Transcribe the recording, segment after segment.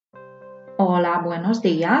Hola, buenos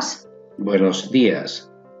días. Buenos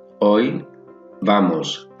días. Hoy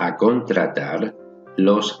vamos a contratar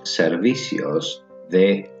los servicios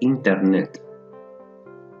de Internet.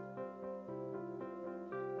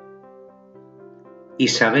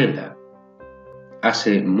 Isabela,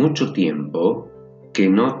 hace mucho tiempo que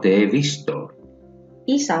no te he visto.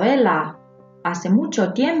 Isabela, hace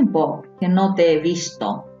mucho tiempo que no te he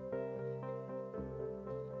visto.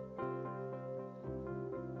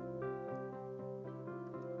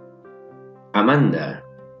 Amanda,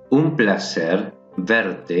 un placer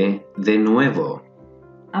verte de nuevo.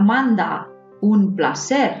 Amanda, un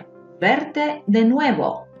placer verte de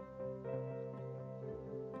nuevo.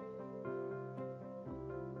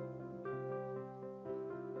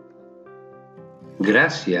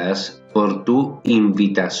 Gracias por tu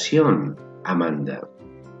invitación, Amanda.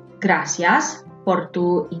 Gracias por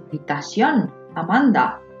tu invitación,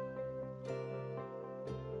 Amanda.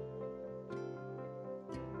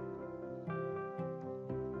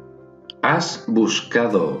 ¿Has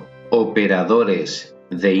buscado operadores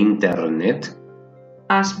de Internet?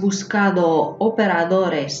 ¿Has buscado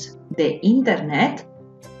operadores de Internet?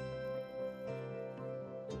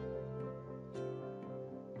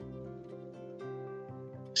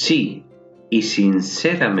 Sí, y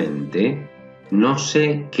sinceramente no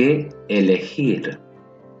sé qué elegir.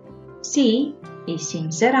 Sí, y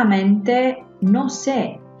sinceramente no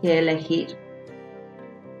sé qué elegir.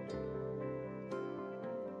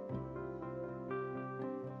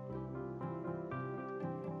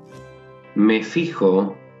 Me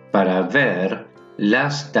fijo para ver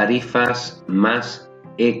las tarifas más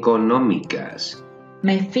económicas.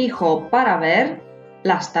 Me fijo para ver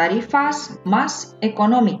las tarifas más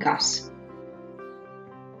económicas.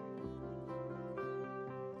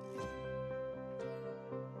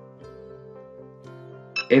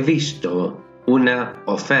 He visto una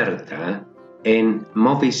oferta en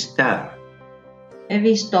Movistar. He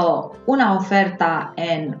visto una oferta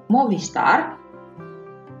en Movistar.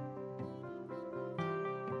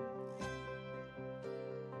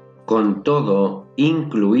 Con todo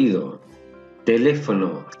incluido,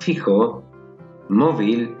 teléfono fijo,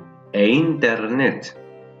 móvil e internet.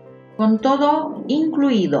 Con todo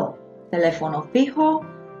incluido, teléfono fijo,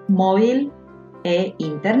 móvil e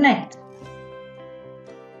internet.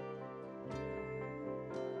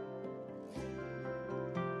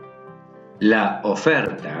 La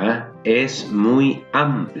oferta es muy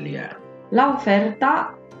amplia. La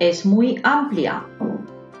oferta es muy amplia.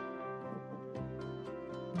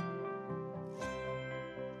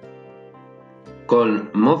 Con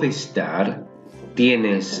Movistar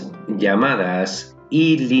tienes llamadas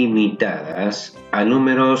ilimitadas a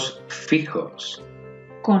números fijos.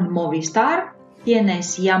 Con Movistar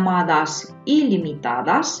tienes llamadas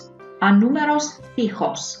ilimitadas a números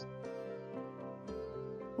fijos.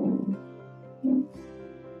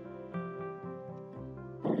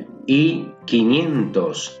 Y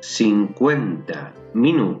 550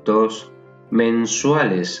 minutos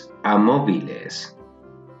mensuales a móviles.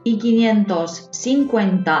 Y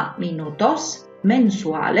 550 minutos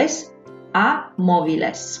mensuales a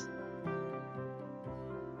móviles.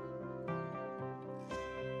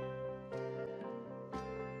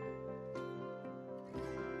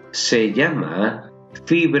 Se llama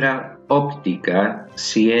fibra óptica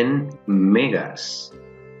 100 megas.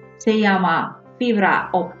 Se llama fibra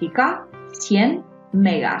óptica 100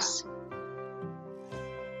 megas.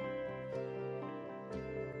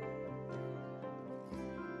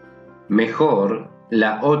 Mejor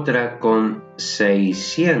la otra con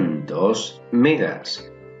 600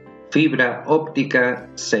 megas. Fibra óptica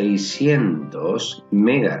 600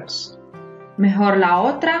 megas. Mejor la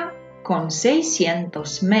otra con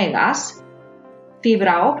 600 megas.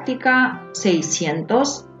 Fibra óptica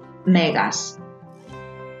 600 megas.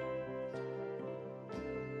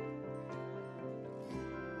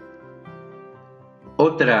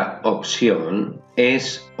 Otra opción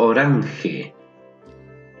es Orange.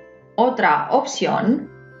 Otra opción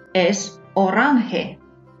es Orange.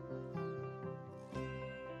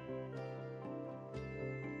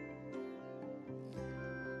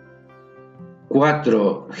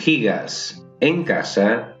 $4 gigas en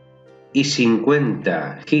casa y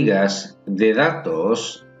 50 gigas de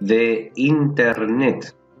datos de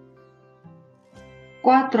Internet.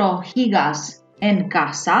 4 gigas en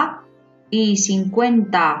casa y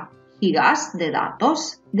 50 gigas de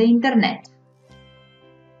datos de Internet.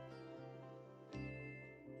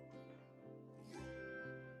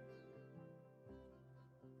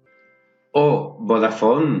 O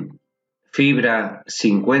Vodafone, fibra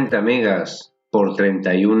 50 megas por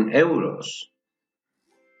 31 euros.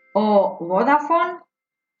 O Vodafone,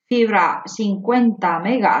 fibra 50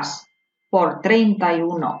 megas por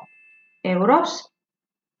 31 euros.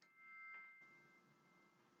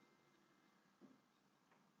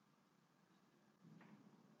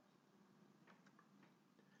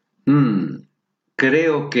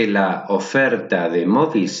 Creo que la oferta de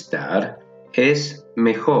Movistar es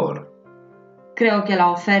mejor. Creo que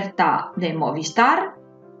la oferta de Movistar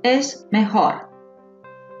es mejor.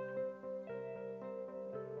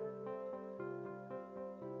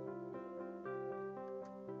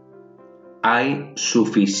 Hay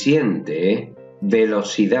suficiente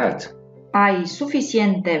velocidad. ¿Hay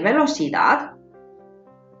suficiente velocidad?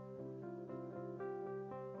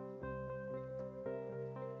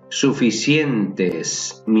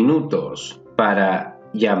 Suficientes minutos para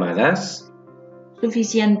llamadas.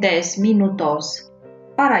 ¿Suficientes minutos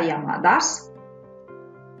para llamadas?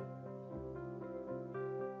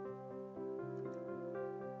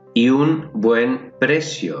 Y un buen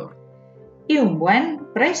precio. Y un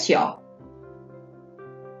buen precio.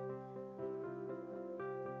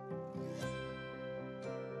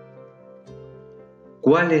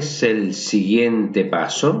 ¿Cuál es el siguiente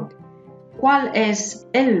paso? ¿Cuál es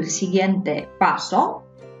el siguiente paso?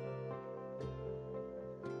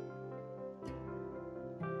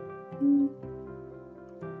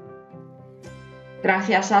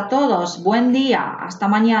 Gracias a todos. Buen día. Hasta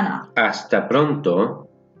mañana. Hasta pronto.